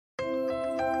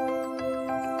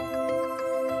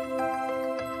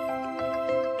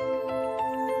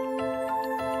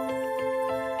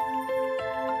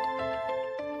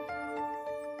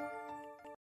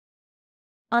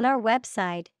On our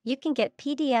website, you can get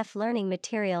PDF learning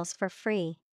materials for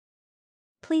free.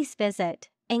 Please visit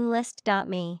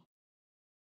englist.me.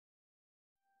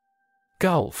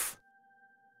 Gulf.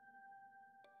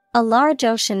 A large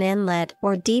ocean inlet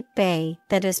or deep bay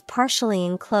that is partially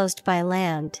enclosed by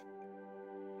land.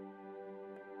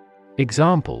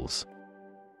 Examples: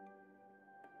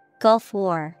 Gulf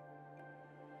War,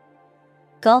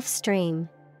 Gulf Stream.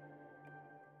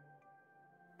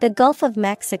 The Gulf of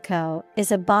Mexico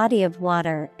is a body of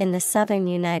water in the southern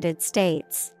United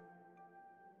States.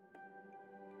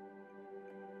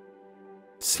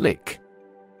 Slick.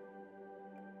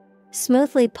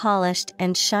 Smoothly polished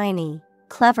and shiny,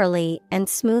 cleverly and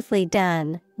smoothly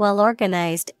done, well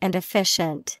organized and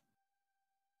efficient.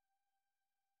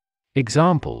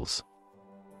 Examples: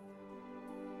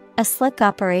 A slick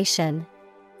operation,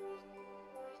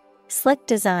 slick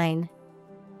design.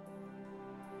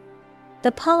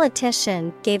 The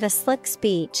politician gave a slick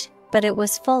speech, but it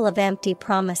was full of empty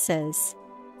promises.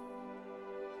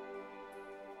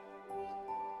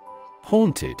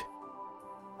 Haunted.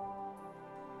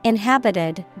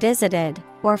 Inhabited, visited,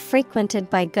 or frequented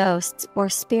by ghosts or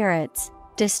spirits,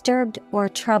 disturbed or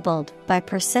troubled by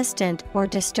persistent or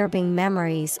disturbing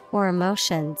memories or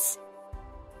emotions.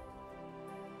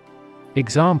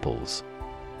 Examples: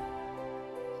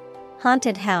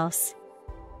 Haunted house,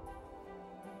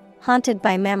 haunted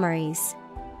by memories.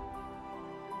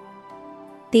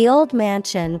 The old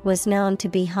mansion was known to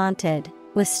be haunted,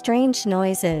 with strange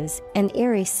noises and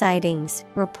eerie sightings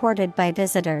reported by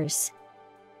visitors.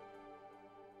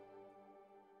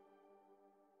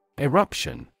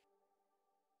 Eruption.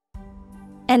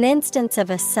 An instance of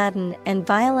a sudden and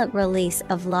violent release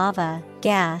of lava,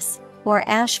 gas, or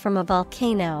ash from a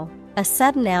volcano, a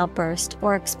sudden outburst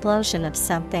or explosion of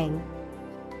something.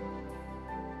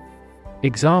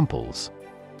 Examples: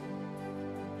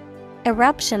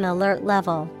 Eruption alert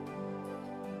level,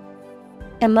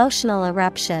 emotional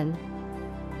eruption.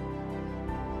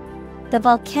 The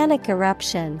volcanic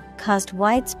eruption caused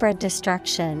widespread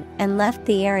destruction and left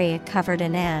the area covered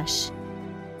in ash.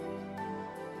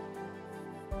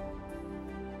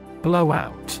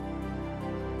 Blowout.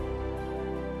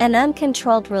 An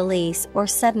uncontrolled release or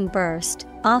sudden burst,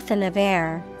 often of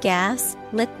air, gas,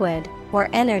 liquid, or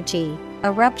energy,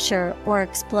 a rupture or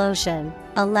explosion,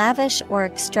 a lavish or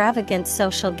extravagant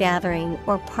social gathering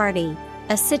or party,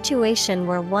 a situation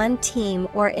where one team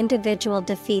or individual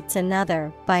defeats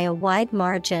another by a wide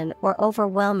margin or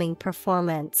overwhelming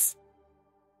performance.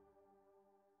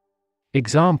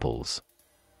 Examples: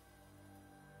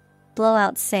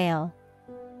 Blowout sale,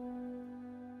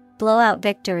 blowout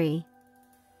victory.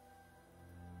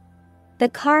 The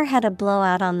car had a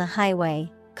blowout on the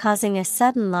highway, causing a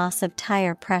sudden loss of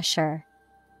tire pressure.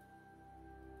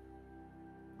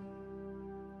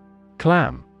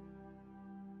 Clam.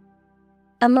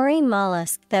 A marine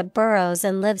mollusk that burrows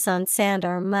and lives on sand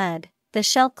or mud. The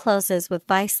shell closes with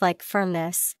vice-like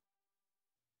firmness.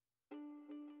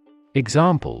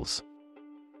 Examples: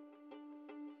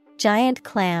 Giant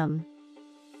clam,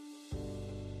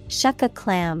 shuck a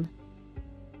clam.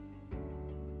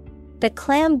 The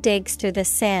clam digs through the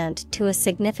sand to a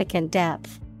significant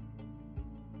depth.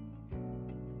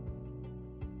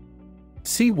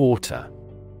 Seawater.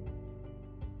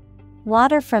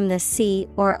 Water from the sea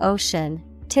or ocean,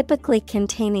 typically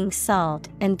containing salt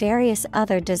and various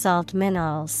other dissolved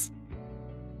minerals.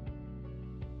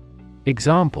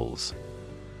 Examples: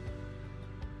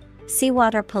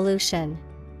 Seawater pollution,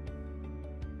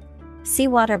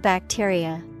 seawater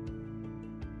bacteria.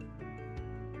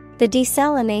 The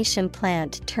desalination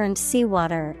plant turned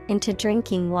seawater into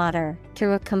drinking water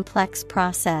through a complex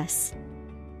process.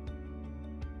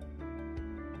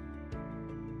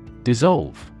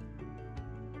 Dissolve.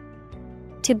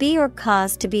 To be or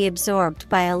cause to be absorbed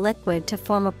by a liquid to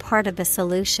form a part of the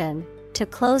solution, to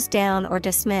close down or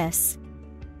dismiss.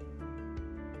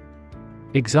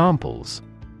 Examples: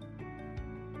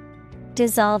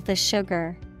 Dissolve the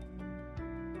sugar,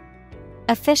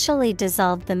 officially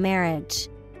dissolved the marriage.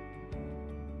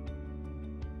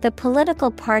 The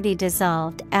political party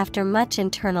dissolved after much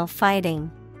internal fighting.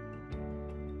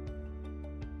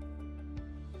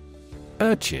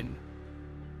 Urchin.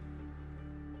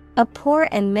 A poor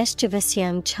and mischievous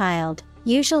young child,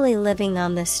 usually living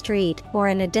on the street or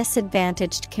in a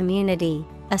disadvantaged community,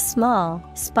 a small,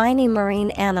 spiny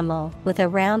marine animal with a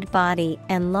round body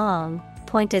and long,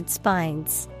 pointed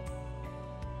spines.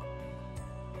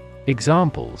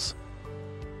 Examples: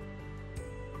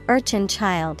 Urchin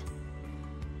child,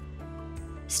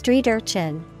 street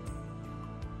urchin.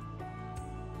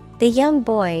 The young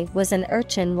boy was an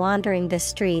urchin wandering the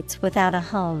streets without a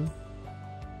home.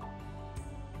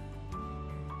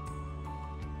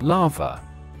 Larva.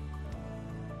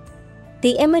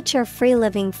 The immature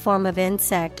free-living form of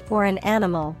insect or an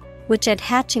animal, which at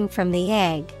hatching from the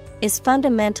egg, is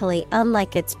fundamentally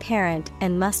unlike its parent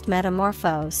and must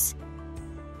metamorphose.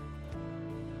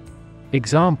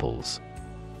 Examples: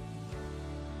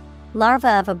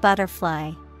 Larva of a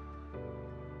butterfly.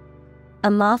 A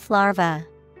moth larva.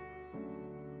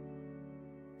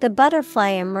 The butterfly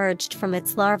emerged from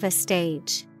its larva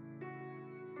stage.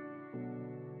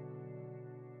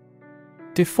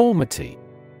 Deformity.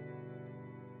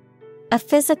 A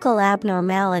physical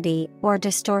abnormality or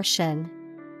distortion.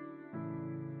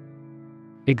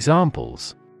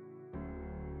 Examples: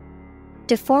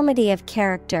 Deformity of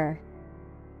character.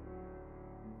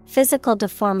 Physical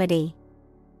deformity.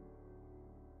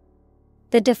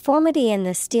 The deformity in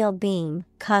the steel beam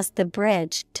caused the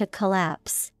bridge to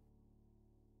collapse.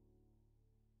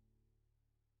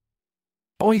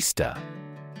 Oyster.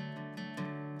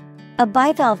 A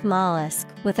bivalve mollusk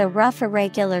with a rough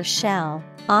irregular shell,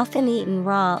 often eaten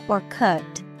raw or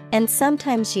cooked, and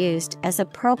sometimes used as a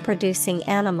pearl-producing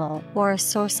animal or a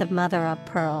source of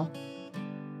mother-of-pearl.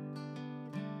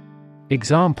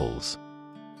 Examples: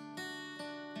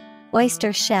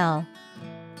 Oyster shell.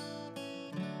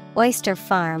 Oyster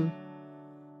farm.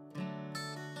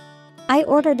 I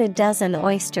ordered a dozen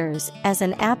oysters as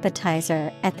an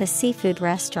appetizer at the seafood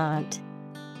restaurant.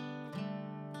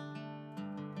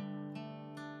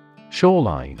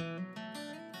 Shoreline.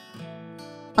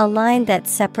 A line that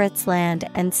separates land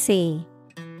and sea.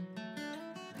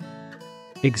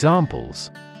 Examples: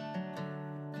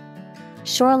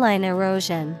 Shoreline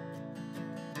erosion.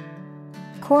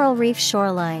 Coral reef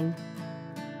shoreline.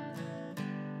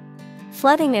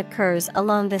 Flooding occurs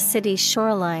along the city's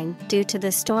shoreline due to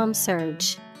the storm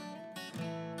surge.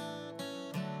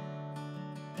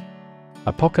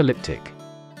 Apocalyptic.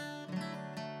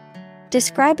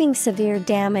 Describing severe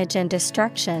damage and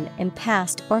destruction in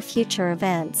past or future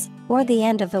events, or the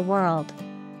end of the world.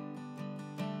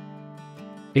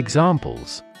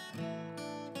 Examples: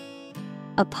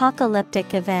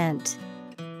 Apocalyptic event.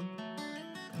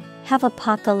 Have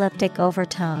apocalyptic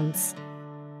overtones.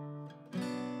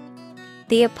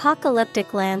 The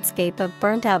apocalyptic landscape of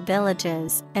burnt-out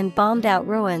villages and bombed-out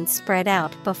ruins spread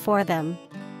out before them.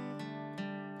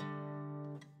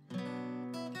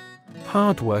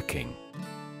 Hardworking.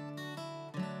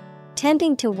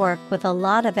 Tending to work with a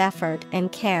lot of effort and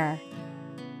care.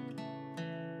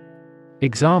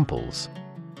 Examples: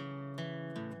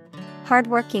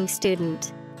 Hardworking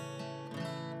student.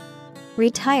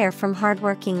 Retire from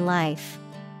hardworking life.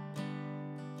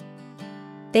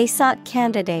 They sought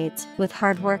candidates with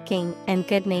hardworking and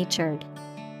good-natured.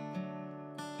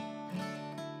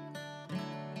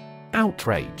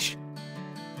 Outrage.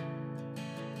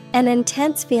 An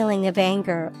intense feeling of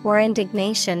anger or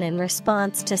indignation in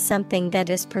response to something that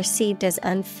is perceived as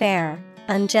unfair,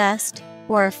 unjust,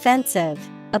 or offensive,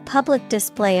 a public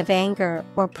display of anger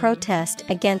or protest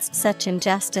against such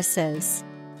injustices.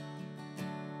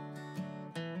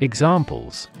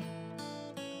 Examples: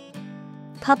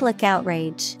 Public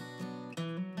outrage.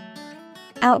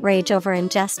 Outrage over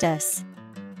injustice.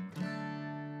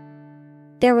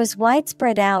 There was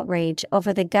widespread outrage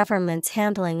over the government's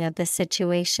handling of the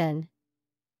situation.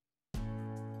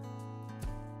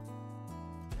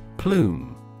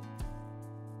 Plume.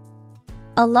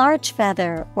 A large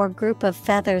feather or group of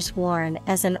feathers worn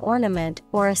as an ornament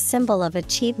or a symbol of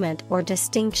achievement or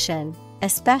distinction,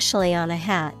 especially on a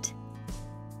hat.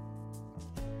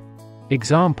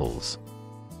 Examples: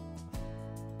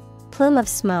 Plume of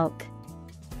smoke.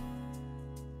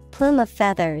 Plume of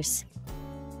feathers.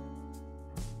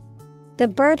 The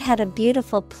bird had a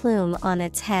beautiful plume on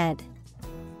its head.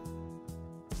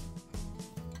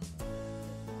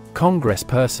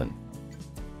 Congressperson.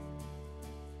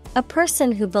 A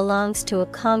person who belongs to a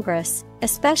Congress,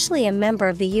 especially a member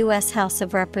of the U.S. House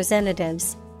of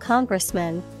Representatives,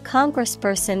 congressman.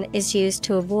 Congressperson is used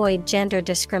to avoid gender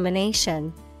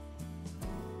discrimination.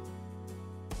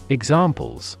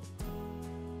 Examples: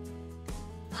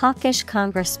 Hawkish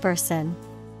congressperson.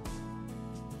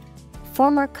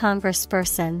 Former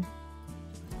congressperson.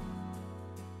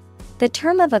 The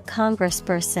term of a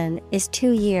congressperson is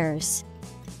 2 years.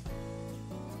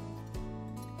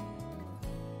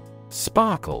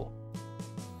 Sparkle.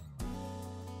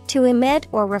 To emit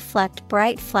or reflect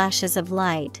bright flashes of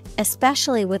light,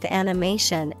 especially with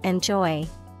animation and joy.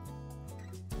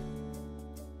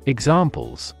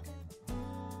 Examples: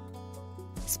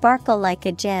 Sparkle like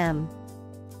a gem.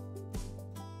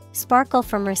 Sparkle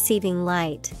from receiving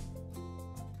light.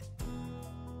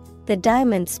 The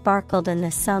diamond sparkled in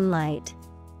the sunlight.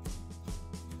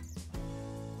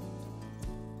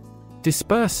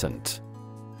 Dispersant.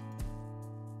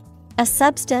 A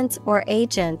substance or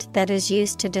agent that is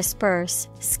used to disperse,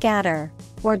 scatter,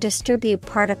 or distribute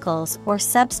particles or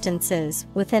substances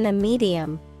within a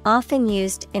medium, often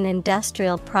used in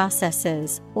industrial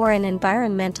processes or in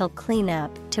environmental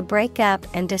cleanup to break up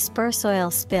and disperse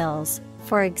oil spills,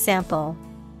 for example.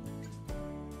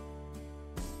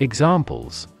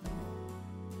 Examples: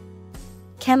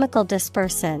 Chemical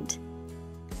dispersant,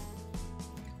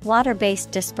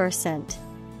 water-based dispersant.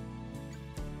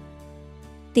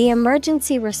 The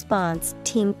emergency response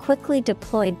team quickly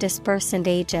deployed dispersant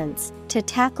agents to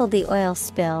tackle the oil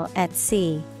spill at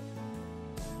sea.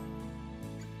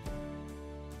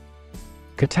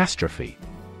 Catastrophe.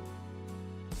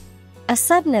 A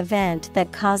sudden event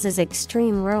that causes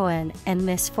extreme ruin and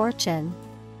misfortune.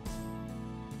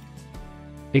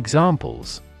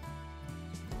 Examples: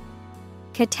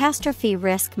 Catastrophe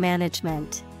risk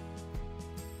management.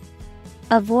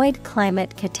 Avoid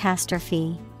climate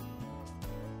catastrophe.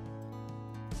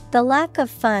 The lack of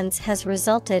funds has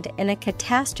resulted in a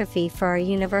catastrophe for our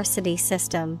university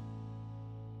system.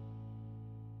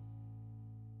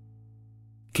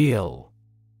 Gill.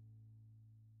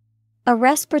 A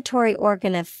respiratory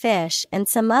organ of fish and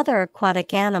some other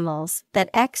aquatic animals that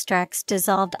extracts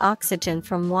dissolved oxygen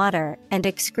from water and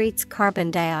excretes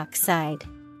carbon dioxide.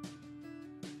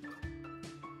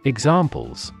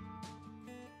 Examples: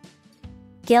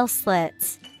 Gill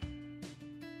slits.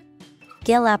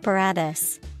 Gill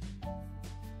apparatus.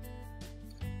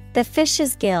 The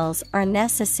fish's gills are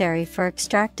necessary for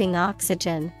extracting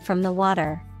oxygen from the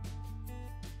water.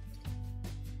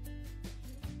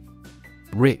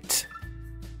 Writ.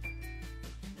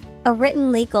 A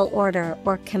written legal order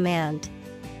or command.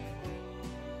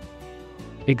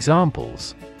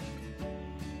 Examples: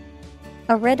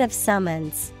 A writ of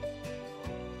summons.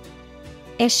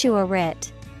 Issue a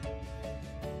writ.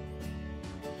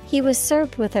 He was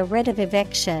served with a writ of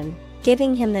eviction,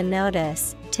 giving him the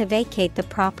notice to vacate the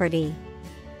property.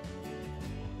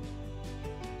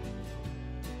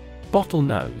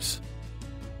 Bottlenose.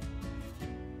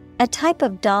 A type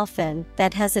of dolphin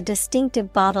that has a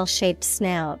distinctive bottle-shaped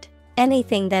snout.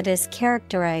 Anything that is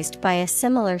characterized by a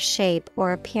similar shape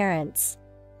or appearance.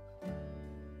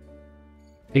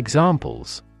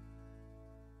 Examples: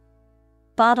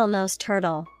 Bottlenose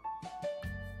turtle.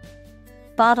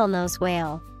 Bottlenose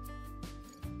whale.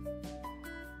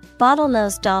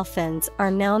 Bottlenose dolphins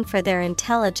are known for their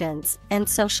intelligence and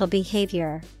social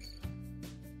behavior.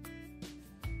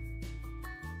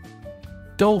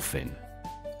 Dolphin.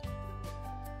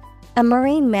 A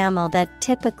marine mammal that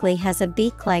typically has a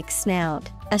beak-like snout,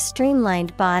 a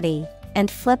streamlined body, and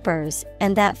flippers,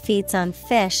 and that feeds on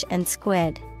fish and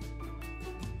squid.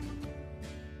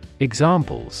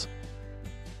 Examples: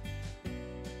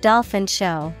 Dolphin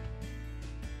show.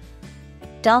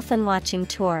 Dolphin watching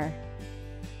tour.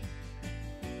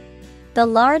 The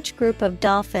large group of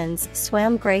dolphins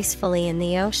swam gracefully in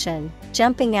the ocean,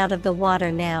 jumping out of the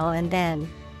water now and then.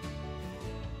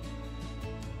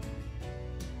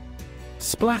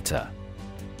 Splatter.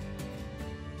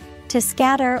 To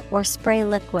scatter or spray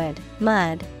liquid,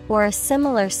 mud, or a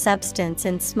similar substance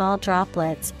in small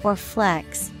droplets or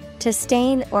flecks, to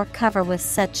stain or cover with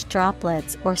such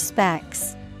droplets or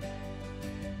specks.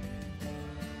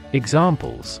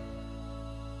 Examples: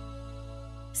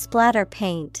 Splatter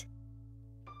paint.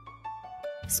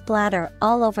 Splatter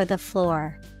all over the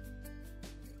floor.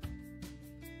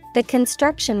 The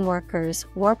construction workers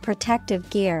wore protective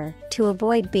gear to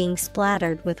avoid being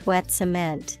splattered with wet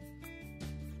cement.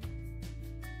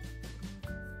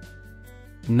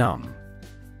 Numb.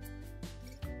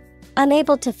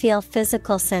 Unable to feel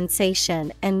physical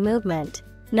sensation and movement,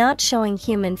 not showing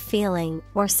human feeling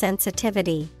or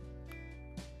sensitivity.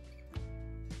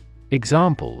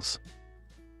 Examples: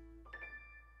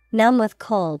 Numb with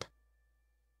cold.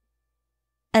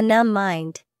 A numb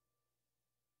mind.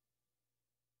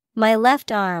 My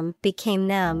left arm became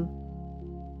numb.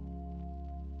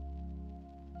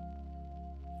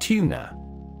 Tuna.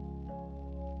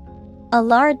 A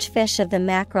large fish of the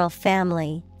mackerel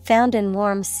family, found in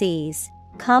warm seas,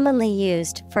 commonly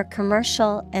used for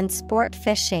commercial and sport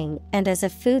fishing and as a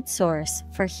food source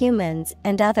for humans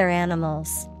and other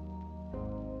animals.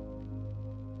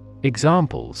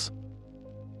 Examples: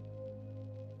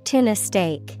 Tuna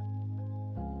steak.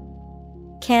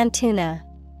 Canned tuna.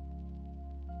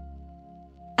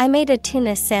 I made a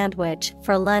tuna sandwich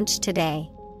for lunch today.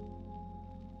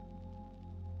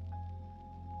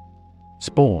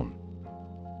 Spawn.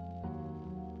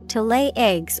 To lay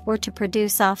eggs or to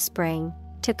produce offspring,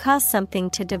 to cause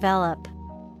something to develop.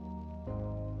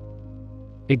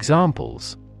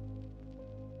 Examples: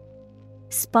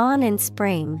 Spawn in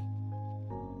spring.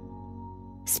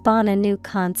 Spawn a new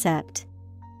concept.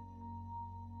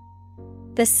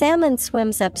 The salmon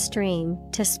swims upstream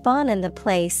to spawn in the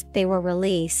place they were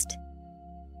released.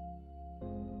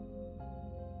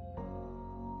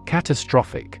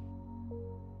 Catastrophic.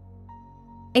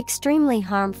 Extremely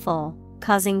harmful,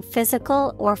 causing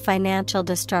physical or financial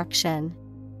destruction.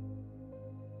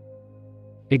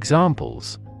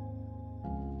 Examples: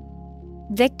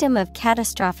 Victim of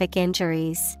catastrophic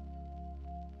injuries.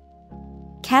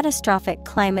 Catastrophic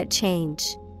climate change.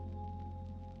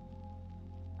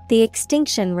 The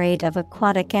extinction rate of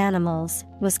aquatic animals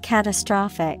was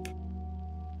catastrophic.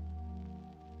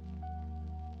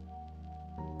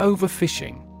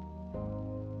 Overfishing.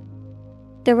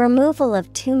 The removal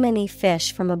of too many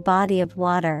fish from a body of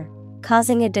water,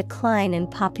 causing a decline in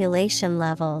population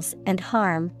levels and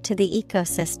harm to the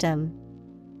ecosystem.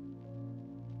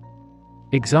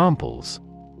 Examples: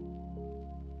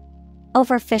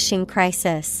 Overfishing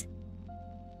crisis.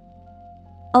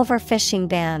 Overfishing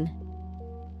ban.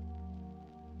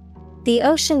 The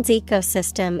ocean's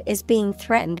ecosystem is being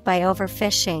threatened by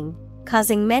overfishing,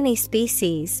 causing many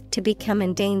species to become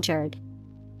endangered.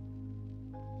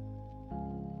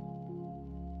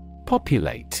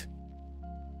 Populate.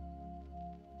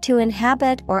 To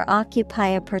inhabit or occupy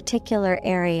a particular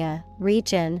area,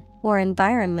 region, or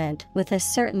environment with a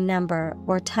certain number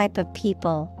or type of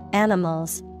people,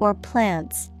 animals, or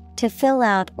plants, to fill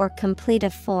out or complete a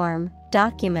form,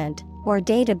 document, or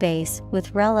database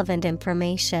with relevant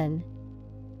information.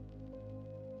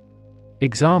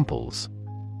 Examples: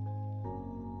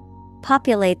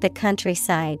 Populate the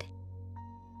countryside.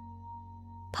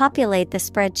 Populate the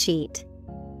spreadsheet.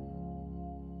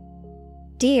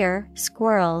 Deer,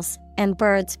 squirrels, and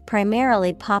birds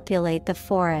primarily populate the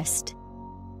forest.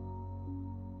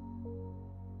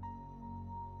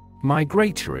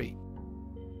 Migratory.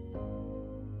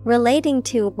 Relating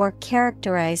to or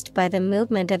characterized by the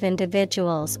movement of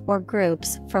individuals or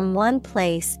groups from one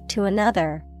place to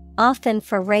another, often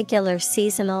for regular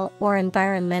seasonal or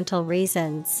environmental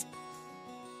reasons.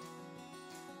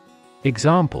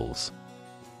 Examples: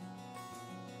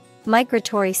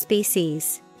 Migratory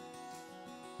species.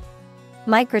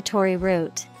 Migratory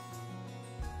route.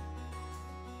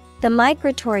 The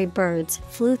migratory birds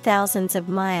flew thousands of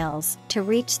miles to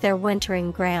reach their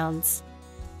wintering grounds.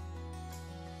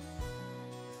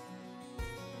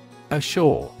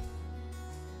 Ashore.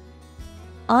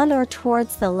 On or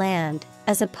towards the land,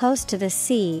 as opposed to the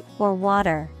sea or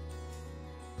water.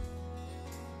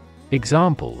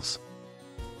 Examples: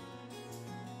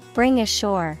 Bring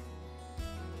ashore.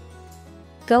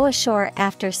 Go ashore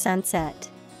after sunset.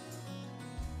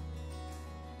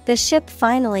 The ship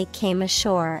finally came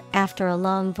ashore after a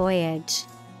long voyage.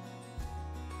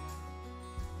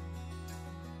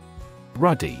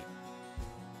 Ruddy.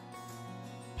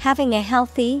 Having a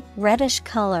healthy, reddish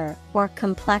color or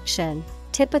complexion,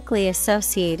 typically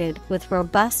associated with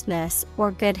robustness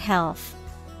or good health.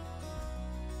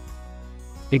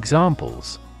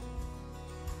 Examples: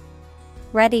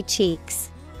 Ruddy cheeks.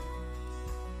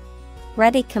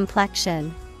 Ruddy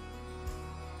complexion.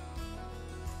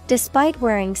 Despite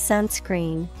wearing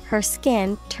sunscreen, her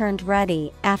skin turned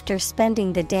ruddy after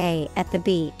spending the day at the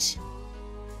beach.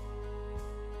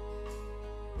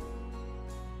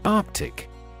 Arctic.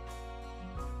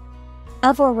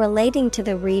 Of or relating to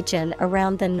the region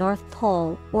around the North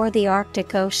Pole or the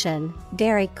Arctic Ocean,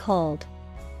 very cold.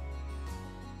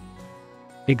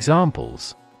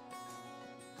 Examples: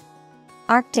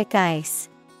 Arctic ice.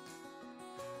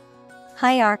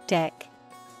 High Arctic.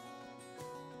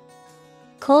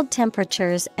 Cold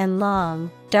temperatures and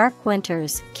long, dark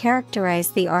winters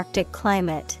characterize the Arctic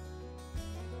climate.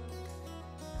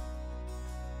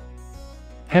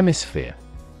 Hemisphere.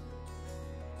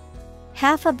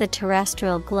 Half of the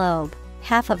terrestrial globe,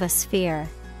 half of a sphere.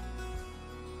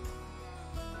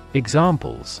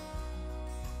 Examples: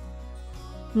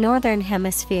 Northern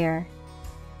Hemisphere.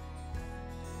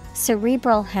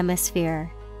 Cerebral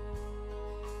Hemisphere.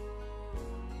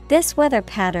 This weather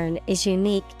pattern is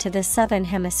unique to the Southern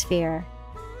Hemisphere.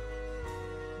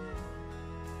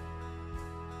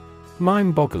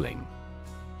 Mind-boggling.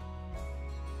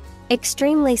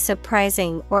 Extremely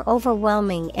surprising or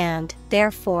overwhelming and,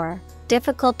 therefore,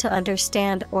 difficult to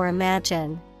understand or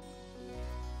imagine.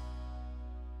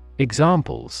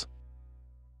 Examples: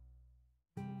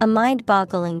 A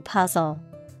mind-boggling puzzle.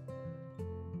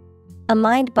 A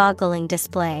mind-boggling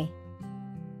display.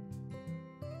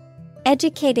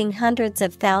 Educating hundreds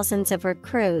of thousands of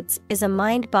recruits is a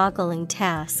mind-boggling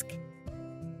task.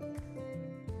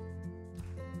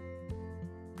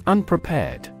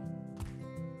 Unprepared.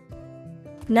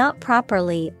 Not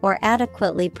properly or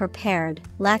adequately prepared,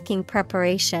 lacking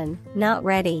preparation, not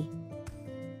ready.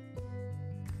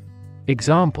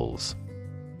 Examples: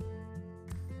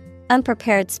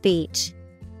 Unprepared speech.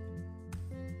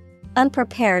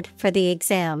 Unprepared for the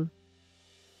exam.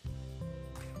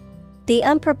 The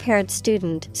unprepared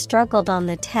student struggled on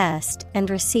the test and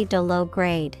received a low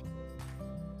grade.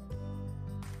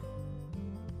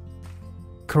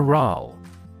 Corral.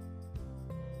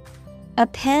 A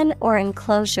pen or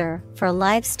enclosure for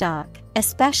livestock,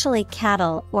 especially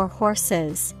cattle or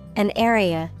horses, an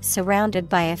area surrounded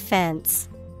by a fence.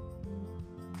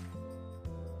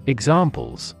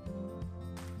 Examples: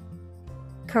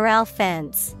 Corral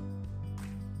fence.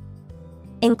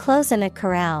 Enclose in a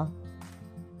corral.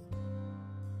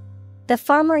 The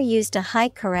farmer used a high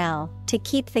corral to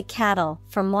keep the cattle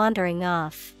from wandering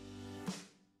off.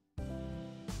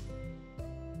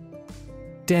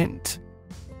 Dent.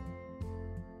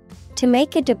 To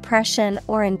make a depression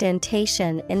or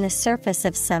indentation in the surface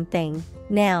of something.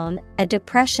 Noun, a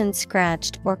depression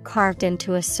scratched or carved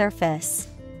into a surface.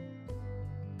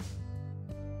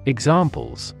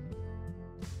 Examples: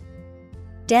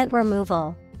 Dent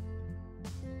removal.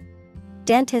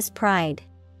 Dent his pride.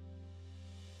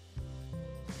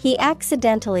 He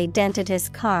accidentally dented his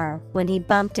car when he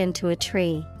bumped into a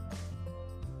tree.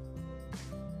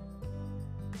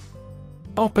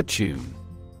 Opportune.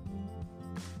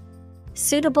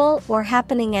 Suitable or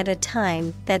happening at a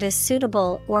time that is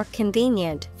suitable or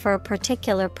convenient for a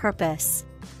particular purpose.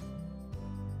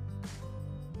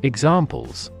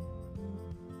 Examples: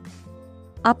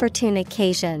 Opportune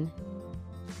occasion.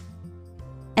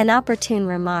 An opportune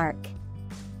remark.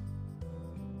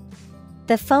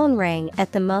 The phone rang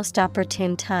at the most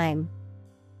opportune time.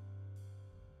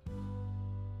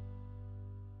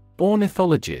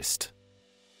 Ornithologist.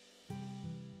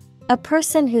 A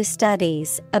person who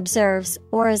studies, observes,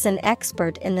 or is an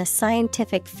expert in the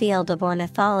scientific field of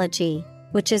ornithology,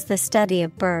 which is the study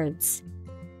of birds.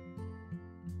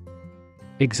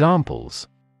 Examples: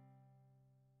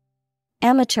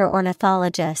 Amateur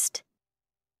ornithologist.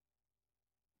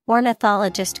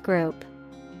 Ornithologist group.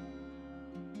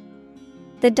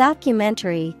 The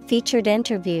documentary featured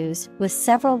interviews with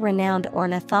several renowned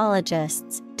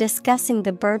ornithologists discussing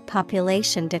the bird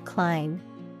population decline.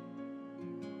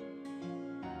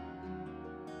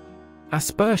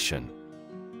 Aspersion.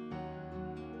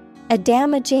 A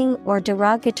damaging or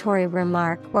derogatory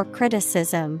remark or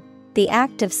criticism, the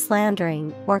act of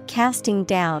slandering or casting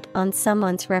doubt on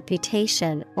someone's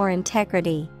reputation or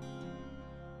integrity.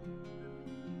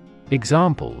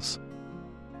 Examples: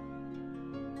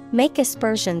 Make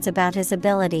aspersions about his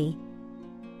ability.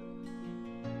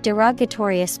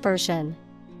 Derogatory aspersion.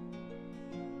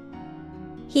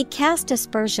 He cast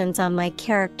aspersions on my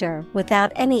character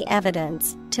without any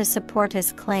evidence to support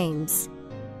his claims.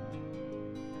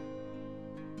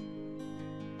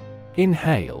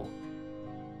 Inhale.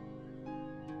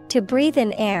 To breathe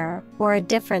in air or a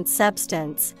different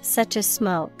substance, such as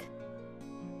smoke.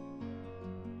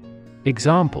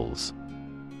 Examples: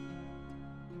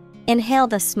 Inhale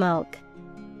the smoke.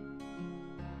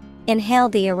 Inhale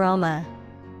the aroma.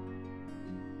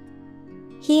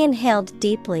 He inhaled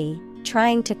deeply,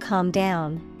 trying to calm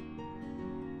down.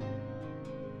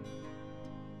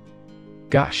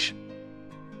 Gush.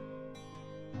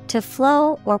 To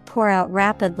flow or pour out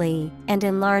rapidly and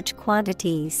in large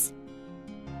quantities.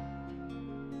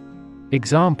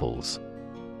 Examples: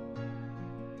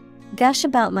 Gush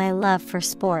about my love for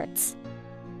sports.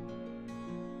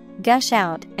 Gush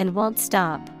out and won't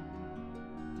stop.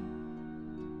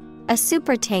 A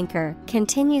supertanker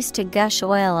continues to gush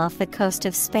oil off the coast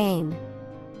of Spain.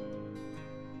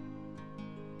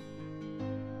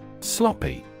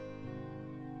 Sloppy.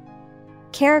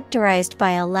 Characterized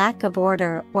by a lack of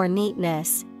order or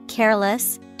neatness,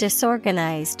 careless,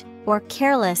 disorganized, or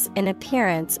careless in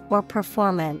appearance or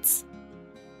performance.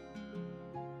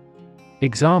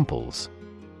 Examples: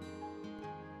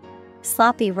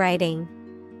 Sloppy writing.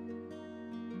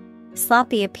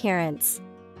 Sloppy appearance.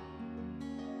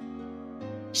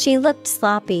 She looked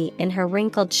sloppy in her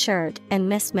wrinkled shirt and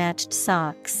mismatched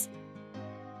socks.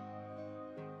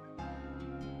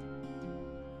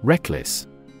 Reckless.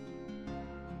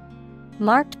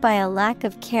 Marked by a lack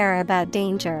of care about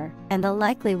danger and the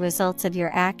likely results of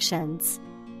your actions.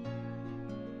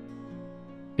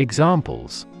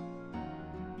 Examples: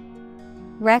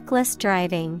 Reckless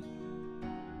driving.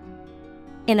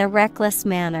 In a reckless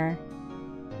manner.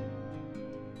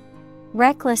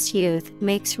 Reckless youth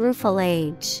makes rueful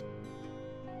age.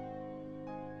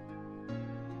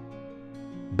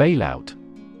 Bailout.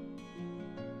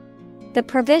 The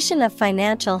provision of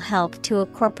financial help to a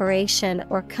corporation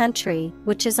or country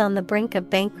which is on the brink of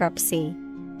bankruptcy.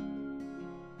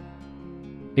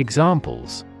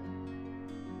 Examples: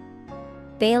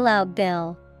 Bailout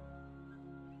bill,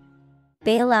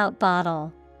 bailout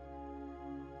bottle.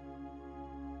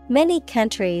 Many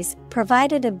countries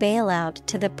provided a bailout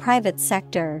to the private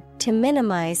sector to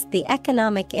minimize the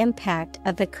economic impact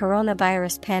of the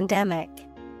coronavirus pandemic.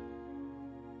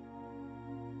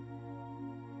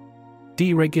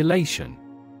 Deregulation.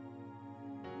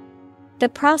 The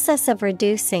process of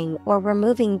reducing or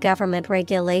removing government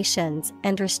regulations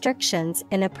and restrictions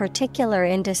in a particular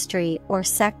industry or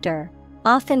sector,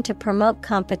 often to promote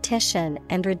competition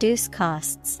and reduce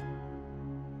costs.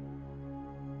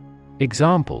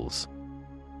 Examples: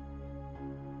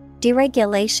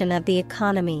 deregulation of the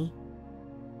economy,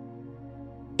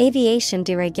 aviation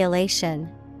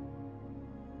deregulation.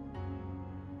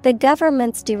 The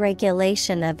government's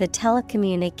deregulation of the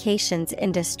telecommunications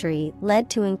industry led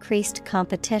to increased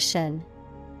competition.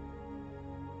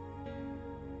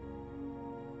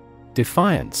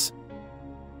 Defiance.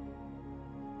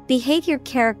 Behavior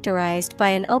characterized by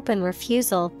an open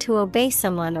refusal to obey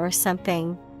someone or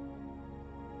something.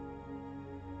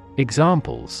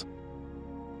 Examples: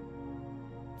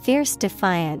 fierce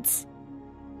defiance,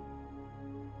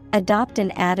 adopt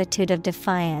an attitude of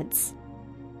defiance.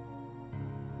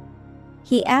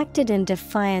 He acted in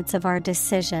defiance of our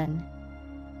decision.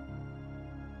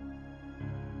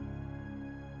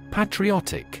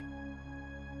 Patriotic.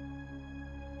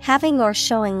 Having or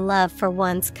showing love for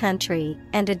one's country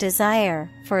and a desire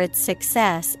for its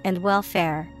success and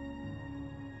welfare.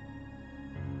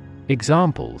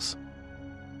 Examples: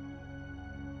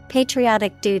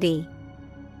 patriotic duty,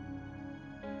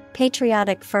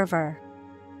 patriotic fervor.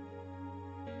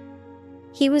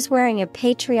 He was wearing a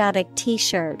patriotic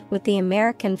t-shirt with the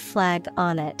American flag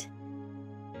on it.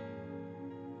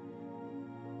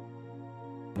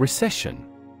 Recession.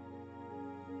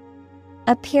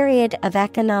 A period of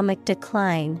economic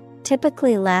decline,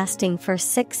 typically lasting for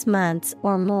 6 months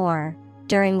or more,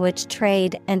 during which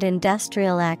trade and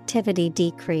industrial activity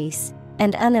decrease,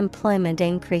 and unemployment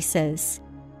increases.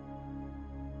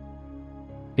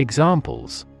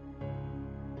 Examples: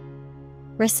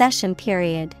 recession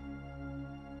period,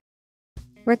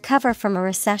 recover from a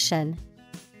recession.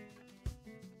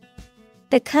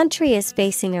 The country is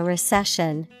facing a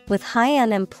recession, with high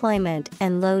unemployment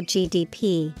and low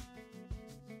GDP.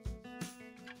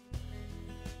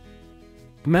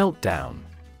 Meltdown.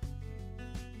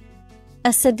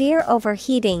 A severe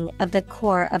overheating of the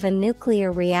core of a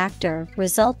nuclear reactor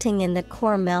resulting in the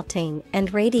core melting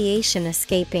and radiation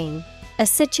escaping. A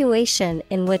situation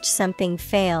in which something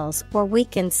fails or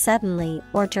weakens suddenly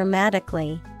or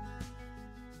dramatically.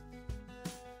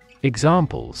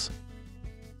 Examples: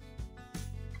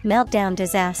 meltdown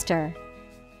disaster,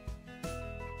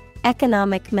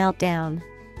 economic meltdown.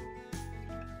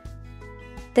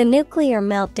 The nuclear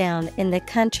meltdown in the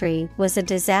country was a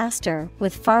disaster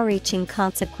with far-reaching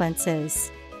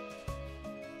consequences.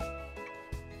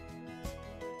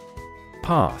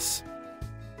 Pass.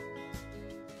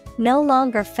 No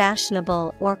longer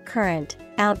fashionable or current,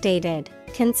 outdated,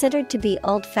 considered to be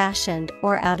old-fashioned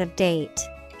or out of date.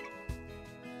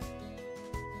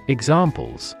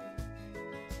 Examples: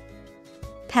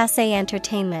 passé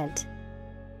entertainment,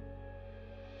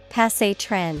 passé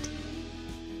trend.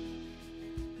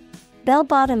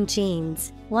 Bell-bottom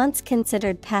jeans, once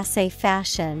considered passé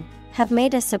fashion, have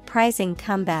made a surprising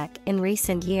comeback in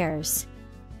recent years.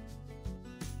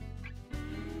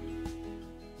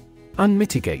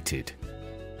 Unmitigated.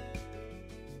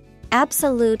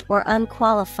 Absolute or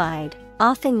unqualified,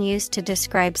 often used to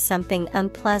describe something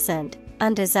unpleasant,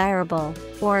 undesirable,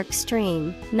 or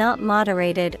extreme, not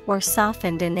moderated or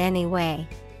softened in any way.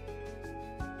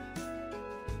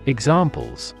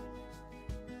 Examples: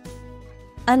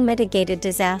 unmitigated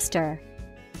disaster,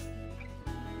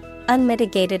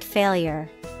 unmitigated failure.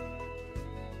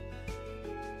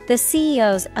 The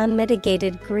CEO's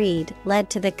unmitigated greed led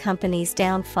to the company's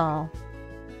downfall.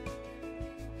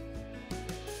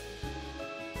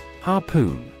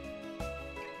 Harpoon.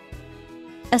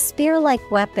 A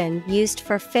spear-like weapon used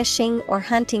for fishing or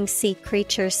hunting sea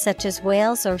creatures such as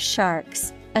whales or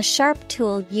sharks. A sharp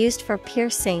tool used for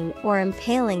piercing or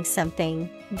impaling something.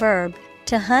 Verb,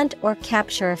 to hunt or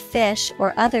capture a fish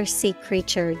or other sea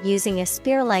creature using a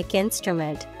spear-like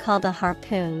instrument called a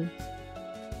harpoon.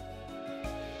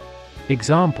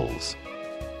 Examples: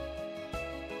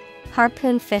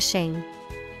 harpoon fishing,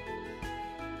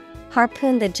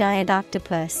 harpoon the giant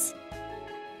octopus.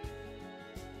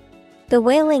 The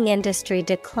whaling industry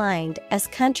declined as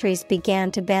countries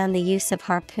began to ban the use of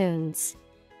harpoons.